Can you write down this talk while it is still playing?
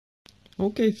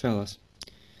Okay fellas,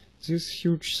 this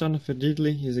huge son of a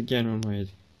diddly is again on my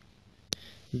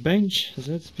bench.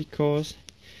 That's because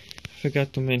I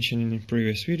forgot to mention in the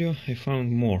previous video I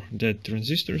found more dead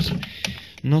transistors,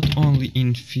 not only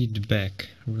in feedback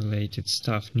related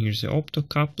stuff near the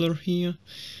optocoupler here,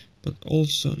 but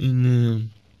also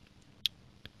in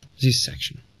this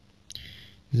section.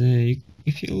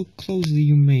 If you look closely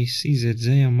you may see that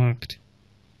they are marked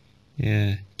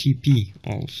TP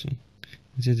also.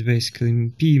 That basically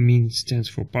P stands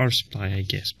for power supply, I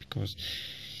guess, because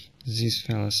these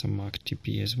fellas are marked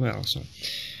TP as well. So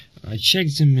I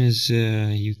checked them, as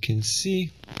you can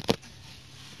see.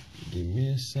 Give me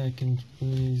a second,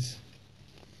 please.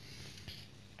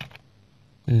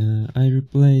 I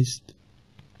replaced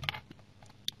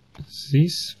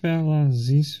this fella,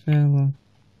 this fella,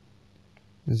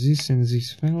 this and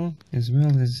this fella, as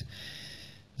well as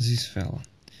this fella.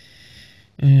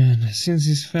 And since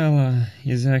this fella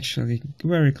is actually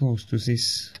very close to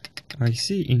this IC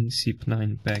in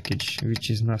SIP9 package, which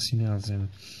is nothing else than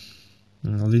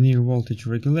a linear voltage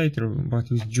regulator but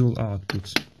with dual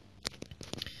outputs,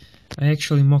 I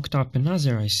actually mocked up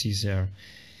another IC there.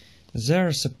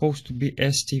 They're supposed to be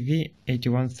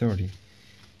STV8130,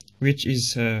 which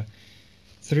is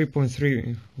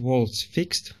 3.3 volts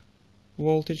fixed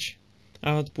voltage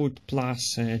output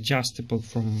plus adjustable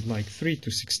from like 3 to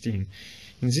 16.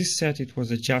 In this set it was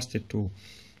adjusted to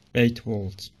 8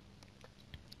 volts.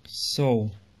 So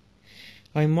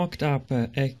I mocked up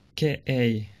a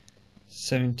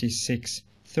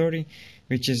KA7630,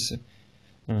 which is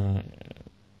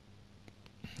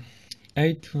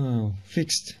 8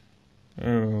 fixed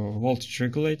voltage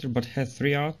regulator, but had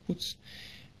 3 outputs.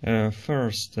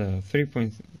 First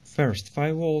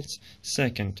 5 volts,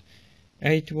 second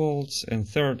 8 volts, and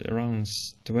third around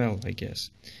 12, I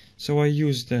guess. So I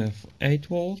used 8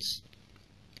 volts,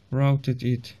 routed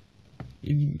it.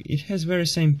 It has very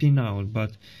same pin out,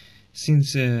 but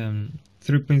since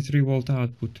 3.3 volt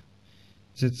output,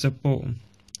 that's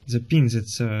the pin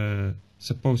that's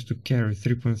supposed to carry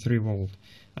 3.3 volt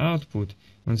output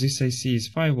on this IC is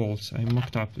 5 volts. I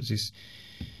mocked up this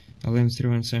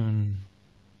LM317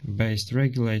 based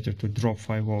regulator to drop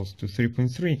 5 volts to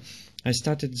 3.3. I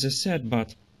started the set,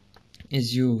 but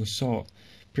as you saw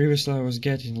previously, I was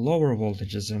getting lower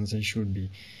voltages than they should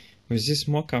be. With this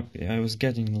mock-up I was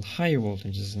getting higher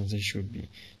voltages than they should be.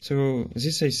 So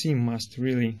this IC must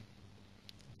really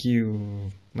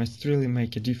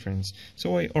make a difference.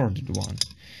 So I ordered one.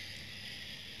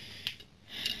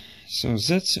 So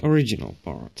that's original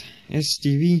part,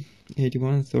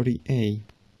 STV8130A,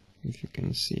 if you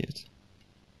can see it.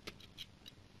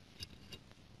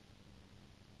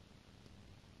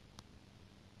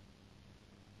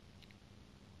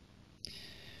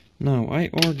 Now I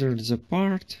ordered the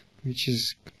part which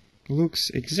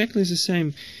looks exactly the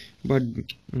same, but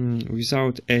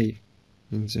without A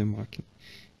in the marking,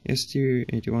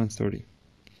 STV8130.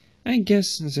 I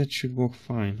guess that should work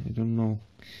fine. I don't know.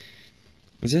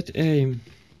 That A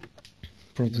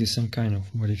probably some kind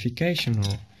of modification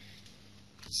or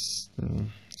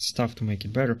stuff to make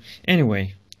it better.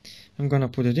 Anyway, I'm gonna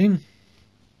put it in,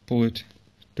 pull it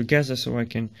together so I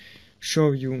can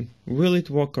show you will it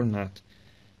work or not.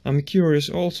 I'm curious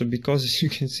also because, as you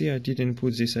can see, I didn't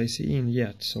put this IC in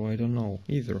yet, so I don't know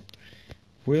either.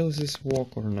 Will this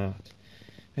work or not?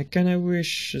 I kinda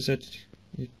wish that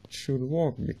it should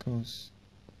work, because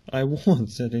I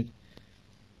want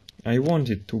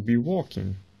it to be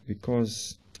working,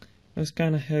 because I was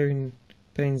kinda having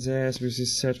pain in the ass with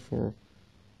this set for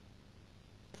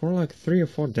like 3 or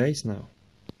 4 days now.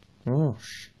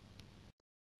 Gosh.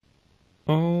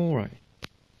 Alright.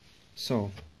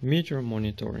 So meter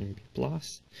monitoring B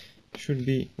plus should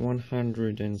be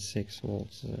 106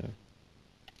 volts there.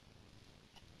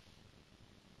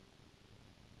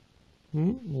 A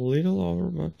little over,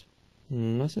 but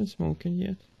nothing smoking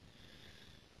yet.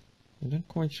 I don't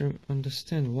quite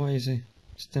understand why the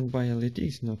standby LED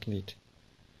is not lit.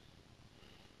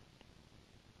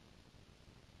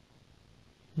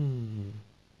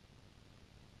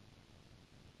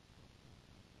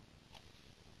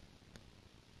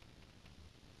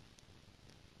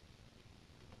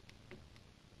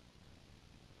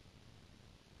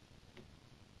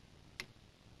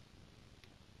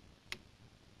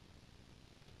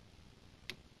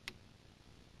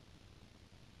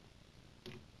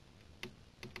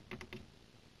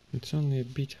 It's only a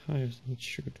bit higher than it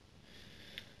should.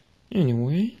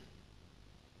 Anyway,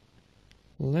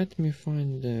 let me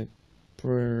find the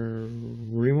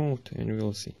remote and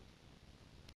we'll see.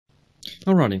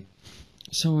 Alrighty,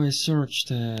 so I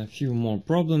searched a few more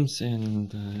problems,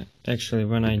 and actually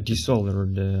when I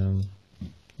desoldered the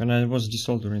when I was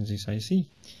desoldering this IC,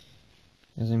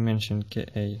 as I mentioned,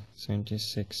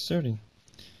 KA7630.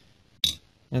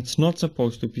 It's not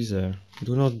supposed to be there.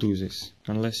 Do not do this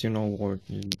unless you know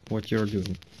what you're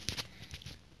doing.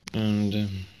 And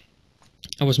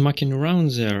I was mucking around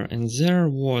there, and there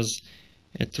was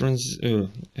a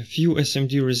few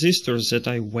SMD resistors that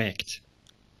I whacked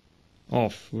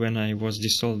off when I was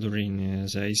desoldering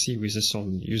the IC with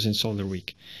using solder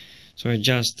wick. So I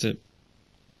just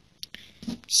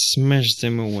smashed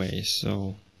them away.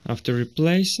 So after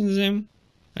replacing them,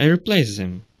 I replaced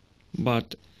them,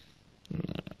 but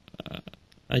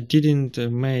I didn't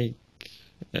make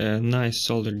a nice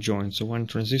solder joint. So one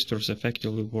transistors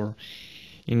effectively were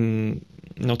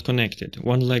not connected.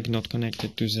 One leg not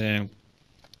connected to the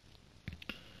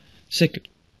second.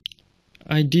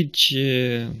 I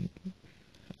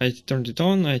turned it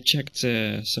on. I checked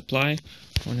the supply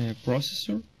on a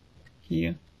processor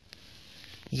here,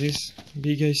 this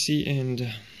big IC,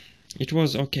 and it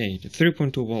was okay.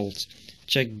 3.2 volts.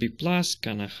 Checked B+,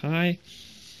 kinda high.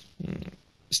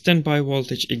 Standby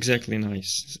voltage exactly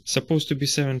nice. Supposed to be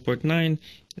 7.9.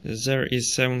 There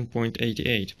is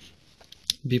 7.88.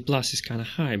 B+ is kinda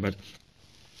high, but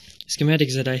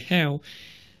schematics that I have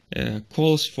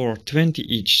calls for 20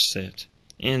 each set.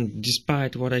 And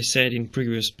despite what I said in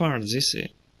previous part, this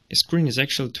screen is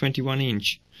actually 21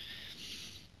 inch.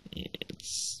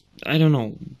 I don't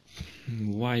know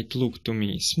why it looked to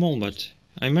me small, but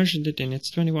I measured it and it's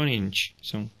 21 inch,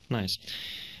 so nice.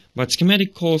 But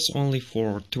schematic calls only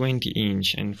for 20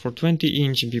 inch, and for 20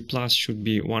 inch B+ should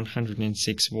be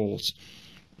 106 volts.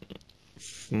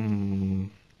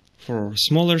 For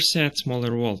smaller set,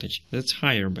 smaller voltage. That's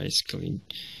higher basically.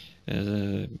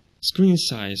 Screen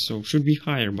size, so should be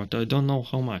higher, but I don't know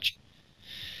how much.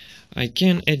 I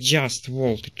can adjust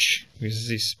voltage with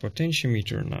this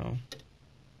potentiometer now,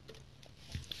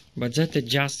 but that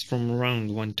adjusts from around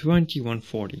 120,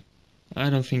 140. I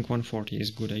don't think 140 is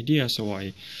a good idea, so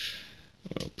I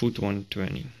put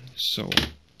 120. So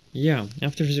yeah,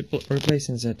 after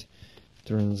replacing that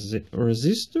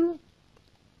resistor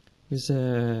with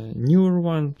a newer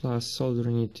one plus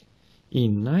soldering it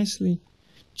in nicely,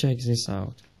 check this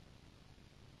out.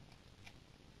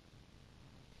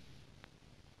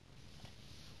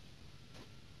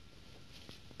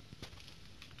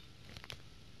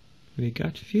 We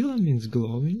got filaments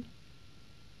glowing.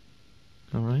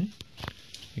 Alright.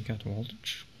 We got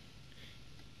voltage.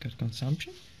 Got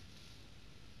consumption.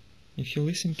 If you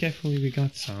listen carefully, we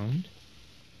got sound.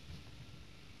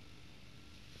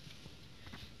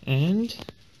 And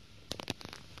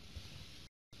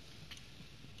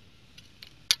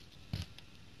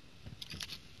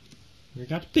we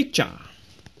got picture.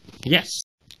 Yes.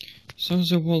 So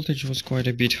the voltage was quite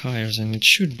a bit higher than it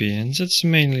should be, and that's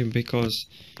mainly because,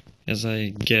 as I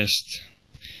guessed,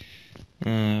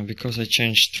 because I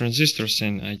changed transistors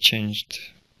and I changed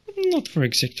not for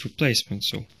exact replacement,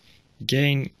 so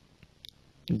gain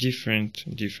different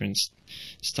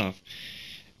stuff.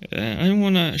 I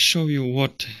wanna show you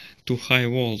what to high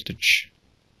voltage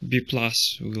B+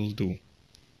 will do.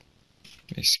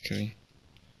 Basically,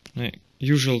 my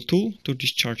usual tool to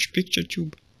discharge picture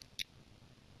tube.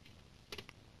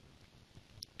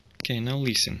 Okay, now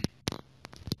listen.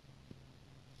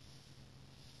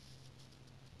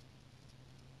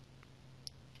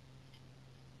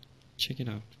 Check it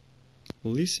out.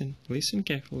 Listen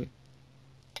carefully.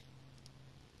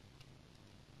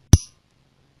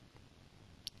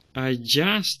 I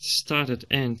just started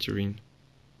entering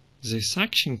the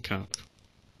suction cup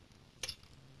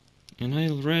and I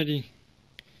already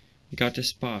got a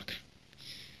spark.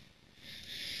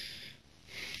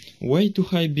 Way too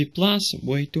high B+,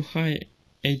 way too high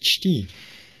HT.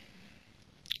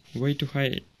 Way too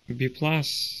high B+,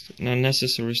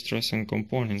 unnecessary stress on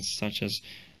components such as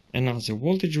another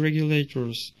voltage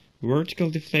regulators, vertical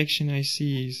deflection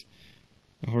ICs,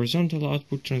 horizontal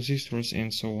output transistors,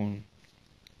 and so on.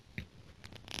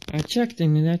 I checked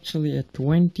and it's actually at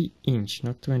 20 inch,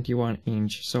 not 21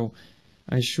 inch, so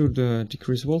I should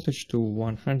decrease voltage to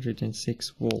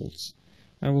 106 volts.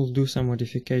 I will do some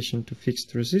modification to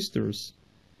fixed resistors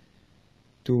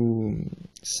to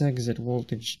sag that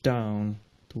voltage down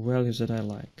to values that I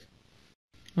like.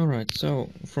 Alright, so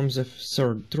from the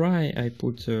third try I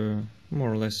put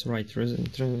more or less right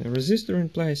resistor in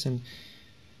place, and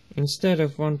instead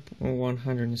of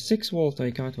 106 volt I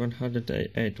got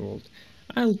 108 volt.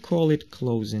 I'll call it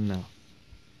close enough.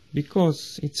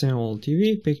 Because it's an old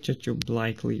TV, picture tube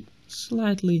likely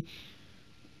slightly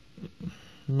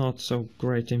not so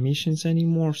great emissions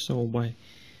anymore, so by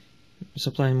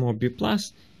supplying more B+,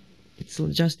 it's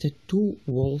just a 2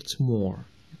 volts more.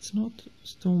 It's not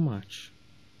so much.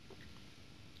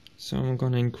 So I'm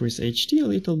gonna increase HT a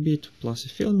little bit, plus the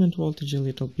filament voltage a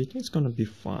little bit. It's gonna be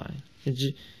fine.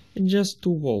 It's just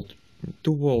 2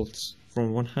 volts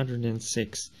from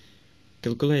 106.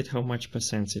 Calculate how much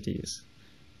percent it is.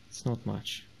 It's not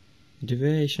much.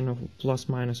 Deviation of plus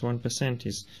minus 1%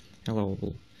 is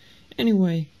allowable.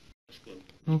 Anyway,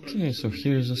 okay, so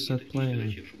here's a set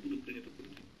playing.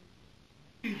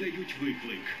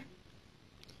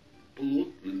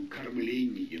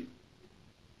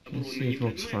 Let's see, it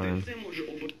works fine.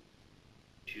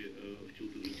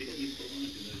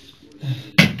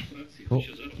 Oh,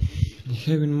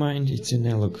 have in mind it's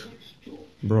analog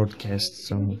broadcast,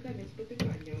 so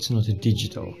it's not a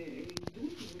digital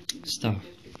stuff.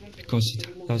 Because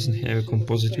it doesn't have a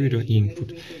composite video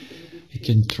input, you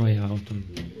can try out on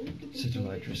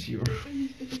satellite receiver.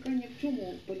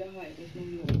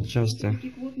 Just a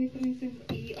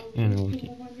analog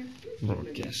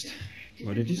broadcast,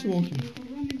 but it is working.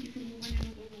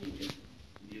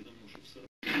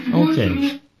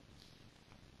 Okay,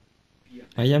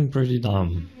 I am pretty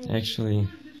dumb, actually.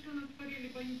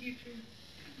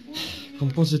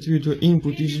 Composite video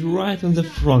input is right on the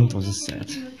front of the set.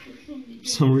 For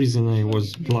some reason I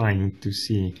was blind to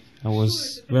see. I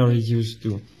was very used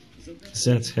to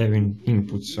sets having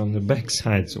inputs on the back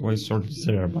side, so I saw it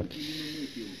there, but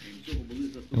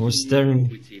I was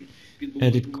staring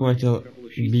at it quite a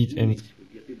bit and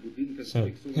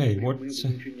said, hey, what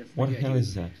the hell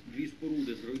is that?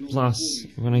 Plus,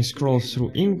 when I scroll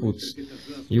through inputs,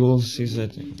 you will see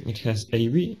that it has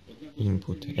AV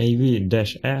input,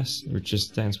 AV-S, which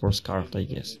stands for SCART, I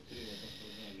guess.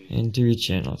 And TV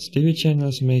channels. TV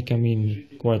channels may come in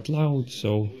quite loud,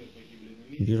 so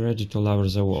be ready to lower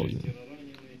the volume.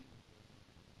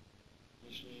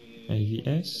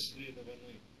 AVS,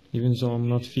 even though I'm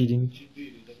not feeding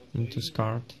into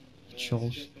SCART, it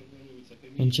shows.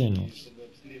 And channels.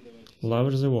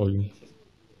 Lower the volume.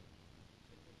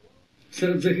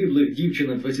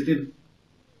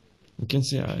 You can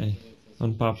see I,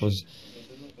 on purpose,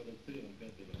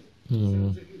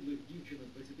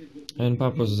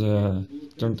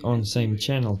 turned on same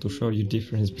channel to show you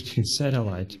difference between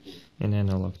satellite and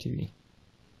analog TV.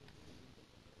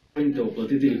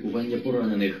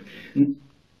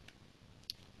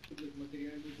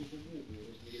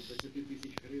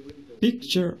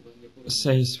 Picture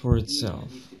says for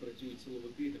itself.